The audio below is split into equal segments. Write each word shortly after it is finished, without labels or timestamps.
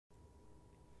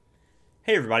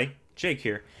Hey everybody, Jake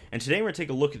here, and today we're going to take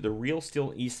a look at the Real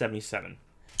Steel E77.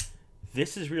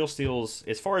 This is Real Steel's,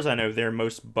 as far as I know, their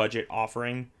most budget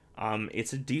offering.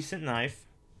 It's a decent knife,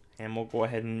 and we'll go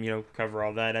ahead and cover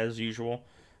all that as usual.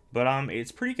 But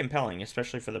it's pretty compelling,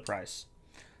 especially for the price.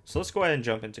 So let's go ahead and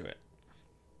jump into it.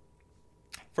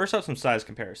 First up, some size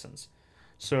comparisons.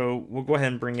 So we'll go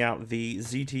ahead and bring out the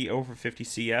ZT over 50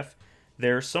 CF.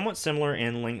 They're somewhat similar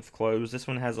in length close. This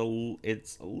one has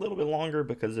it's a little bit longer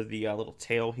because of the little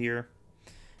tail here,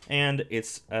 and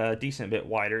it's a decent bit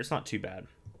wider. It's not too bad.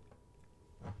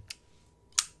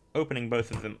 Opening both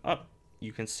of them up,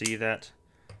 you can see that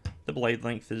the blade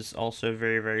length is also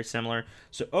very, very similar.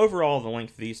 So overall, the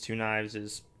length of these two knives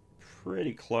is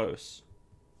pretty close.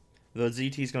 The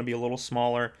ZT is going to be a little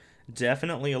smaller,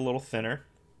 definitely a little thinner.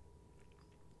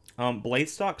 Blade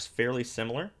stock's fairly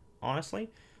similar,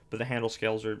 honestly, but the handle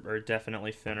scales are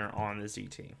definitely thinner on the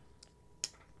ZT.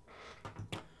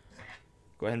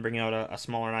 Go ahead and bring out a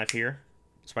smaller knife here,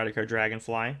 Spyderco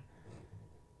Dragonfly.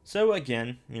 So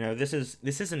again, this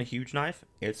isn't a huge knife.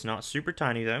 It's not super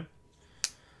tiny though.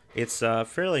 It's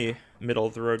fairly middle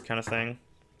of the road kind of thing.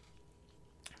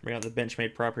 Bring out the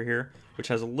Benchmade proper here, which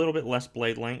has a little bit less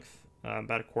blade length,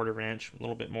 about 1/4 of an inch, a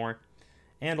little bit more,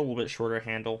 and a little bit shorter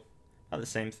handle. About the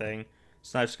same thing.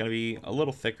 This knife's going to be a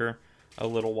little thicker, a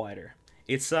little wider.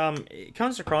 It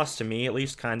comes across to me at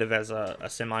least kind of as a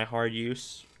semi-hard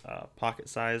use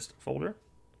pocket-sized folder.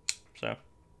 So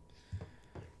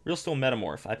Real Steel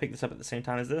Metamorph. I picked this up at the same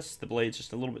time as this. The blade's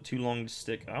just a little bit too long to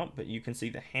stick out, but you can see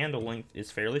the handle length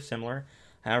is fairly similar.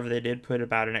 However, they did put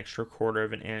about an extra 1/4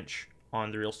 of an inch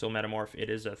on the Real Steel Metamorph. It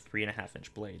is a 3.5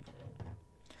 inch blade.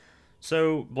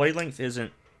 So blade length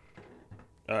isn't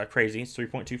crazy. It's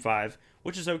 3.25,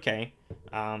 which is okay.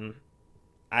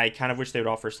 I kind of wish they would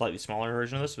offer a slightly smaller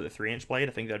version of this with a 3-inch blade.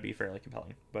 I think that'd be fairly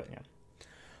compelling, but yeah.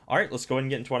 Alright, let's go ahead and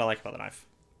get into what I like about the knife.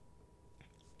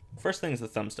 First thing is the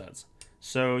thumb studs.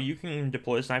 So you can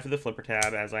deploy this knife with the flipper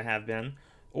tab, as I have been,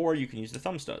 or you can use the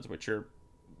thumb studs, which are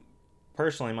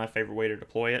personally my favorite way to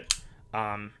deploy it.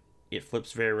 It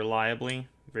flips very reliably,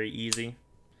 very easy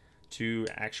to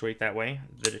actuate that way.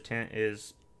 The detent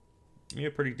is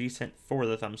pretty decent for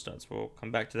the thumb studs. We'll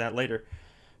come back to that later.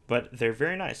 But they're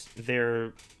very nice.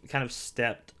 They're kind of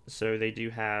stepped, so they do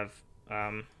have,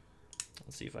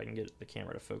 let's see if I can get the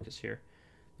camera to focus here.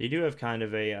 They do have kind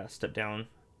of a step down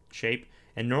shape,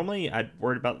 and normally I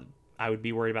would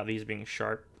be worried about these being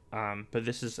sharp, but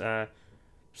this is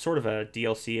sort of a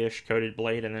DLC-ish coated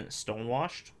blade, and then it's stone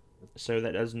washed, so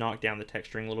that does knock down the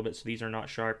texturing a little bit. So these are not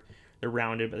sharp. They're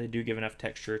rounded, but they do give enough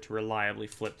texture to reliably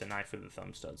flip the knife with the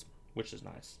thumb studs, which is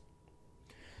nice.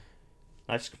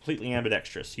 Knife's completely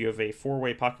ambidextrous. You have a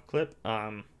 4-way pocket clip,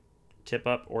 tip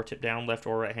up or tip down, left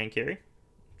or right hand carry,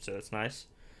 so that's nice.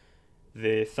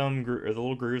 The the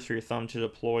little grooves for your thumb to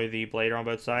deploy the blade on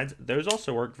both sides. Those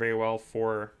also work very well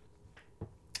for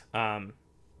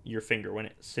your finger when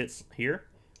it sits here,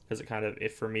 because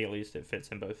for me at least, it fits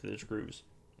in both of those grooves,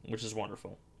 which is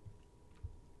wonderful.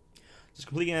 It's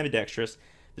completely ambidextrous.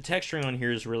 The texturing on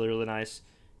here is really, really nice.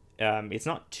 It's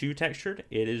not too textured.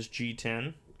 It is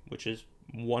G10, which is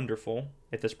wonderful.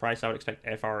 At this price, I would expect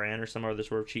FRN or some other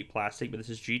sort of cheap plastic, but this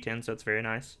is G10, so it's very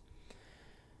nice.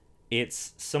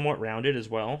 It's somewhat rounded as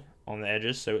well on the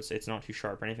edges, so it's not too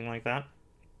sharp or anything like that.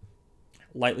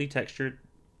 Lightly textured,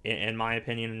 in my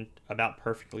opinion, about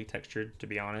perfectly textured, to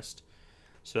be honest.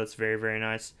 So that's very, very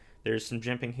nice. There's some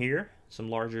jimping here, some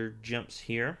larger jumps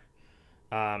here.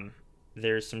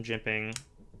 There's some jimping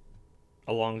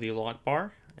along the lock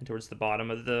bar and towards the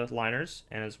bottom of the liners,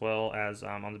 and as well as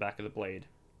on the back of the blade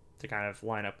to kind of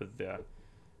line up with the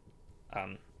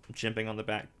jimping on the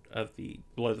back of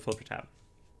below the flipper tab.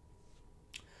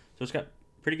 So it's got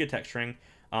pretty good texturing.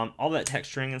 All that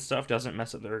texturing and stuff doesn't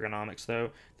mess up the ergonomics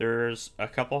though. There's a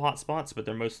couple hot spots, but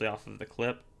they're mostly off of the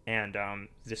clip and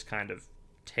this kind of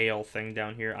tail thing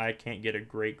down here. I can't get a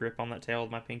great grip on that tail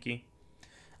with my pinky.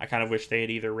 I kind of wish they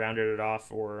had either rounded it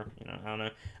off or, I don't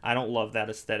know. I don't love that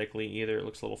aesthetically either. It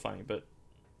looks a little funny, but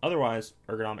otherwise,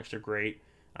 ergonomics are great.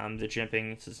 The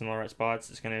jimping sits in the right spots.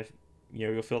 It's going to,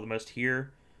 you'll feel it the most here,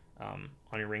 on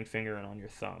your ring finger and on your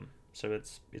thumb. So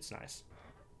it's nice.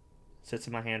 Sits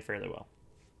in my hand fairly well.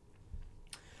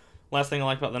 Last thing I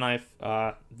like about the knife,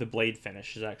 the blade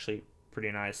finish is actually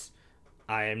pretty nice.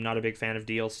 I am not a big fan of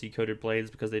DLC coated blades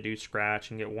because they do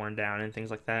scratch and get worn down and things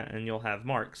like that, and you'll have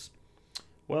marks.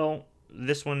 Well,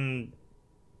 this one,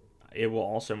 it will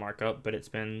also mark up, but it's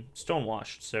been stone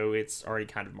washed, so it's already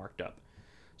kind of marked up.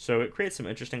 So it creates some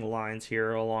interesting lines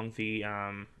here along the,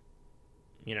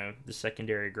 the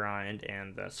secondary grind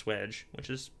and the swedge, which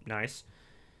is nice.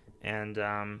 And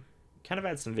kind of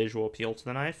adds some visual appeal to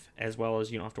the knife, as well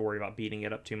as you don't have to worry about beating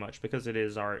it up too much because it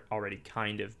is already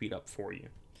kind of beat up for you.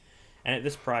 And at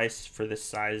this price, for this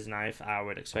size knife, I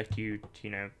would expect you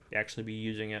to, actually be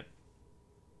using it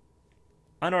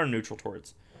under neutral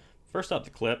towards. First up, the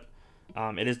clip.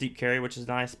 It is deep carry, which is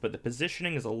nice, but the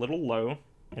positioning is a little low,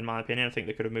 in my opinion. I think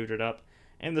they could have moved it up,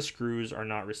 and the screws are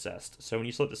not recessed. So when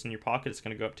you slip this in your pocket, it's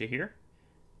going to go up to here,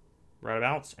 right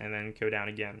about, and then go down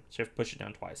again. So you have to push it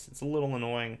down twice. It's a little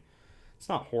annoying. It's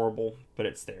not horrible, but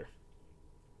it's there.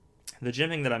 The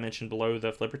jimping that I mentioned below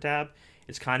the flipper tab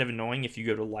is kind of annoying if you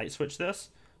go to light switch this.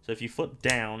 So if you flip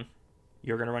down,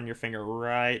 you're going to run your finger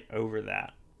right over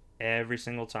that every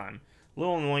single time. A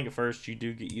little annoying at first, you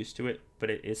do get used to it, but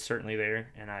it is certainly there,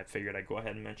 and I figured I'd go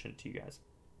ahead and mention it to you guys.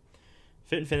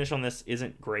 Fit and finish on this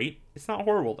isn't great. It's not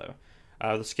horrible,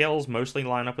 though. The scales mostly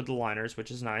line up with the liners,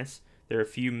 which is nice. There are a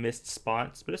few missed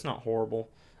spots, but it's not horrible.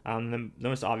 The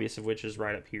most obvious of which is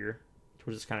right up here,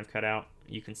 towards this kind of cut out.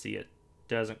 You can see it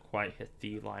doesn't quite hit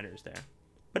the liners there,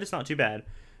 but it's not too bad.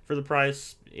 For the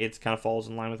price, it kind of falls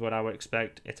in line with what I would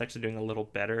expect. It's actually doing a little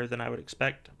better than I would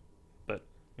expect, but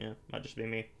yeah, might just be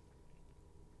me.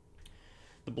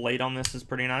 The blade on this is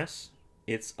pretty nice.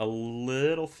 It's a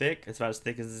little thick. It's about as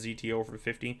thick as the ZTO over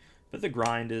 50, but the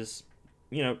grind is,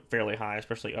 fairly high,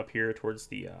 especially up here towards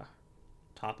the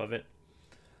top of it.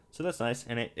 So that's nice,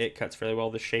 and it cuts fairly well.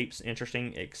 The shape's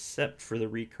interesting, except for the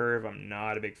recurve. I'm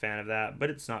not a big fan of that, but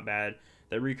it's not bad.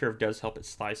 The recurve does help it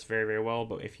slice very, very well,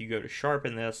 but if you go to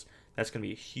sharpen this, that's going to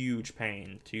be a huge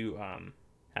pain to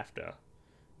have to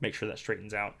make sure that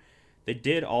straightens out. They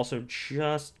did also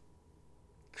just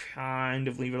kind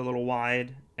of leave it a little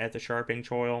wide at the sharpening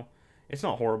choil. It's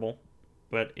not horrible,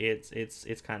 but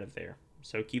it's kind of there.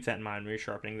 So keep that in mind when you're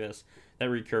sharpening this. That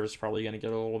recurve is probably going to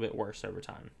get a little bit worse over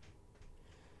time.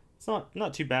 It's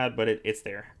not too bad, but it's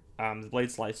there. The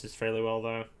blade slices fairly well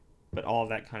though, but all of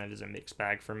that kind of is a mixed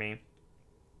bag for me.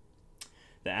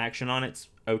 The action on it's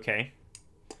okay,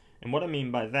 and what I mean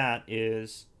by that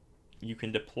is you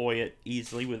can deploy it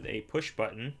easily with a push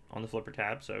button on the flipper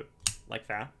tab. So like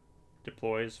that.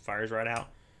 Deploys, fires right out.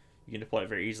 You can deploy it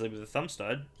very easily with a thumb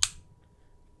stud,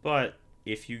 but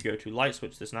if you go to light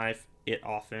switch this knife, it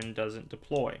often doesn't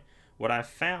deploy. What I've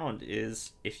found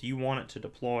is if you want it to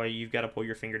deploy, you've got to pull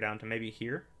your finger down to maybe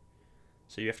here,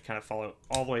 so you have to kind of follow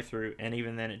all the way through, and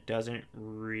even then it doesn't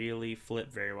really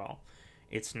flip very well.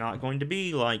 It's not going to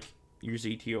be like your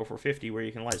ZTO 450 where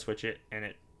you can light switch it and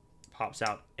it pops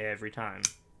out every time.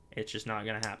 It's just not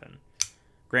going to happen.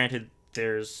 Granted,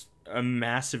 there's a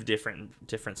massive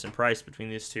difference in price between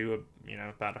these two,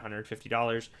 about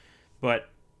 $150, but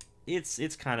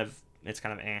it's kind of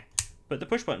eh. But the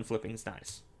push button flipping is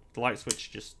nice. The light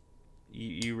switch just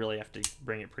you really have to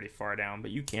bring it pretty far down,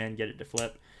 but you can get it to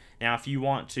flip. Now, if you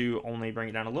want to only bring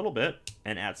it down a little bit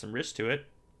and add some wrist to it,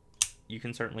 you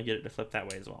can certainly get it to flip that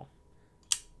way as well.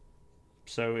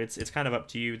 So it's kind of up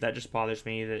to you. That just bothers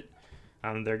me that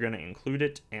they're going to include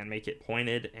it and make it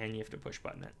pointed, and you have to push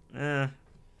button it.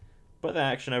 But the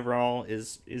action overall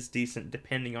is decent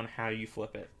depending on how you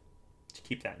flip it. To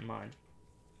keep that in mind.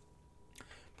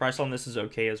 Price on this is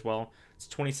okay as well. It's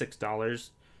 $26.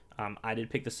 I did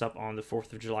pick this up on the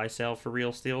 4th of July sale for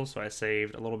Real Steel, so I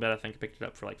saved a little bit. I think I picked it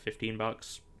up for like 15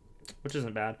 bucks, which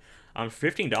isn't bad.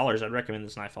 For $15, I'd recommend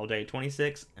this knife all day.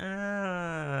 26,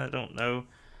 I don't know.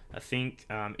 I think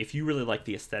if you really like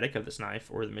the aesthetic of this knife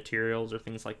or the materials or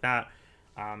things like that,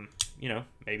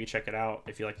 maybe check it out.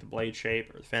 If you like the blade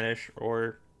shape or the finish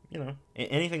or,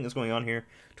 anything that's going on here,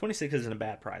 26 isn't a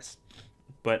bad price.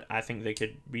 But I think they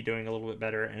could be doing a little bit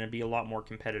better, and it'd be a lot more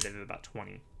competitive at about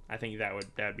 20. I think that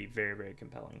would be very, very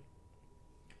compelling.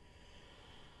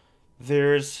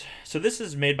 So this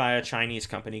is made by a Chinese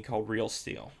company called Real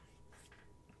Steel.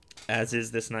 As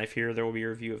is this knife here. There will be a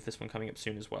review of this one coming up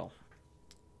soon as well.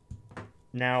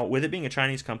 Now, with it being a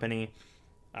Chinese company,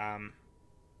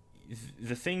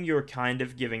 the thing you're kind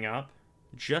of giving up,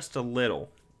 just a little,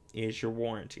 is your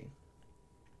warranty.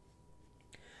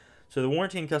 So the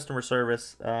warranty and customer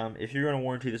service, if you're going to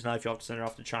warranty this knife, you'll have to send it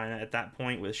off to China. At that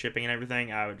point, with shipping and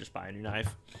everything, I would just buy a new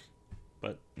knife.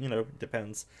 But, it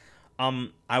depends.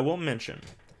 I will mention,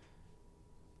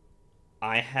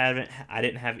 I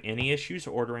didn't have any issues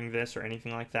ordering this or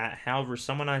anything like that. However,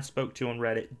 someone I spoke to on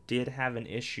Reddit did have an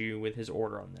issue with his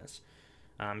order on this.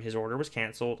 His order was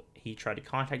canceled. He tried to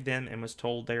contact them and was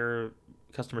told their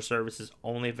customer service is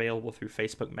only available through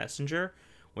Facebook Messenger,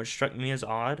 which struck me as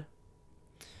odd.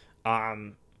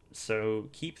 So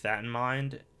keep that in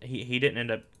mind. He didn't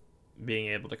end up being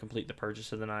able to complete the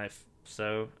purchase of the knife.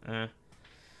 So,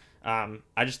 I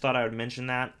just thought I would mention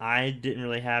that. I didn't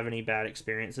really have any bad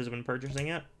experiences when purchasing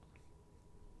it.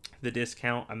 the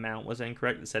discount amount was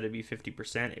incorrect. It said it'd be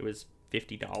 50%. It was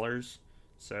 $50.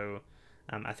 So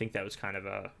I think that was kind of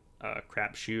a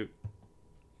crapshoot.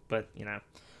 But, you know,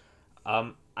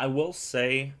 I will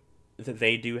say that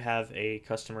they do have a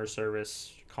customer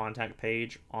service contact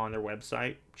page on their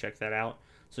website. Check that out.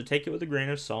 So take it with a grain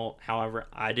of salt. However,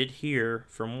 I did hear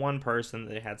from one person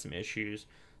that they had some issues.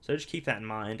 So just keep that in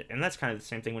mind. And that's kind of the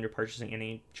same thing when you're purchasing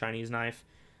any Chinese knife.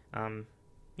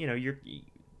 You know,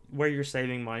 where you're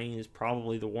saving money is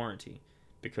probably the warranty.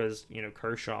 Because, you know,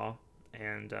 Kershaw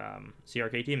and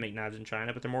CRKT make knives in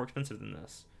China, but they're more expensive than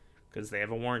this. Because they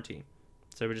have a warranty.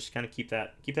 So we just kind of keep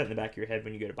that in the back of your head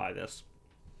when you go to buy this.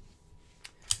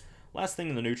 Last thing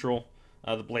in the neutral,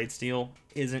 the blade steel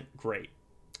isn't great.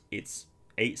 It's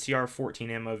 8CR14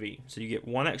 MOV, so you get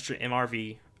one extra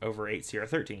MRV over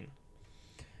 8CR13.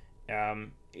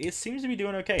 It seems to be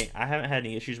doing okay. I haven't had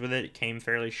any issues with it. It came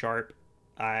fairly sharp.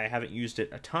 I haven't used it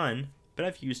a ton, but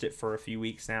I've used it for a few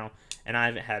weeks now, and I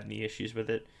haven't had any issues with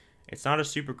it. It's not a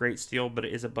super great steel, but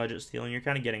it is a budget steel, and you're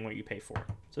kind of getting what you pay for.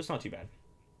 So it's not too bad.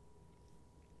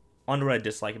 On to what I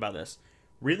dislike about this.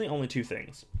 Really only two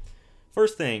things.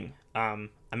 First thing, I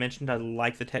mentioned I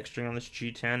like the texturing on this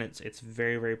G10. It's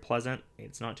very, very pleasant.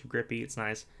 It's not too grippy. It's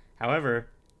nice. However,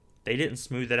 they didn't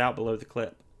smooth it out below the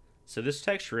clip. So this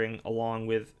texturing, along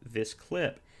with this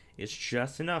clip, is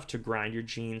just enough to grind your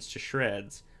jeans to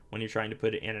shreds when you're trying to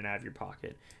put it in and out of your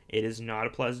pocket. It is not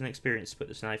a pleasant experience to put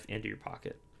this knife into your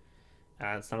pocket.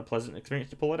 It's not a pleasant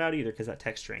experience to pull it out either because of that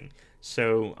texturing.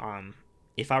 So,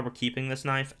 if I were keeping this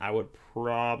knife, I would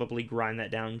probably grind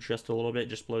that down just a little bit,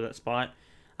 just below that spot.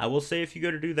 I will say if you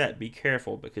go to do that, be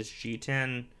careful because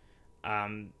G10,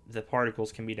 the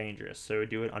particles can be dangerous. So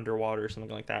do it underwater or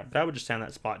something like that. But I would just sand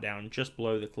that spot down just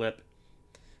below the clip.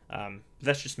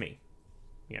 That's just me.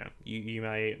 You know, you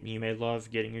may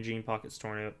love getting your jean pockets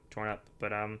torn up,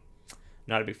 but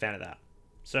not a big fan of that.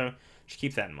 So just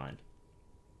keep that in mind.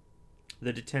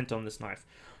 The detent on this knife.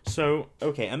 So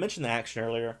okay, I mentioned the action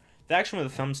earlier. The action with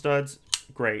the thumb studs,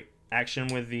 great. Action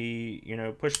with the, you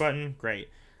know, push button, great.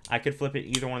 I could flip it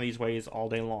either one of these ways all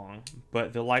day long.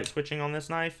 But the light switching on this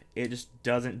knife, it just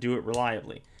doesn't do it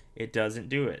reliably. It doesn't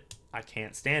do it. I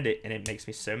can't stand it, and it makes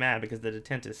me so mad because the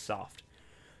detent is soft.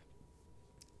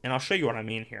 And I'll show you what I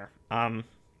mean here. I'm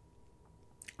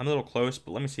a little close,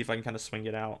 but let me see if I can kind of swing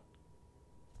it out.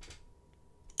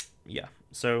 Yeah,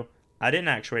 so I didn't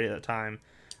actuate it at the time.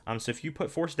 So if you put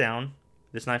force down,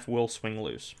 this knife will swing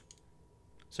loose.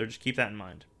 So just keep that in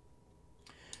mind.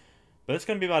 But that's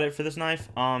going to be about it for this knife.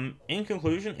 In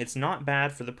conclusion, it's not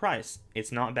bad for the price.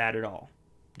 It's not bad at all.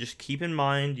 Just keep in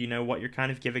mind, you know, what you're kind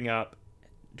of giving up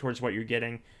towards what you're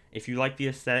getting. If you like the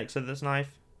aesthetics of this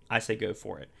knife, I say go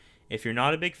for it. If you're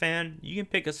not a big fan, you can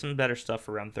pick up some better stuff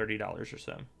for around $30 or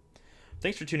so.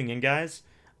 Thanks for tuning in, guys.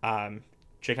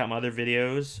 Check out my other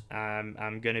videos.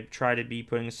 I'm going to try to be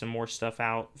putting some more stuff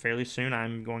out fairly soon.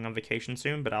 I'm going on vacation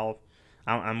soon, but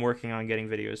I'm working on getting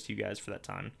videos to you guys for that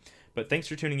time. But thanks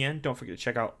for tuning in. Don't forget to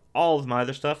check out all of my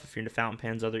other stuff. If you're into fountain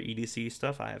pens, other EDC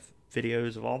stuff, I have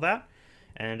videos of all that.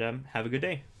 And have a good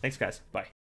day. Thanks, guys. Bye.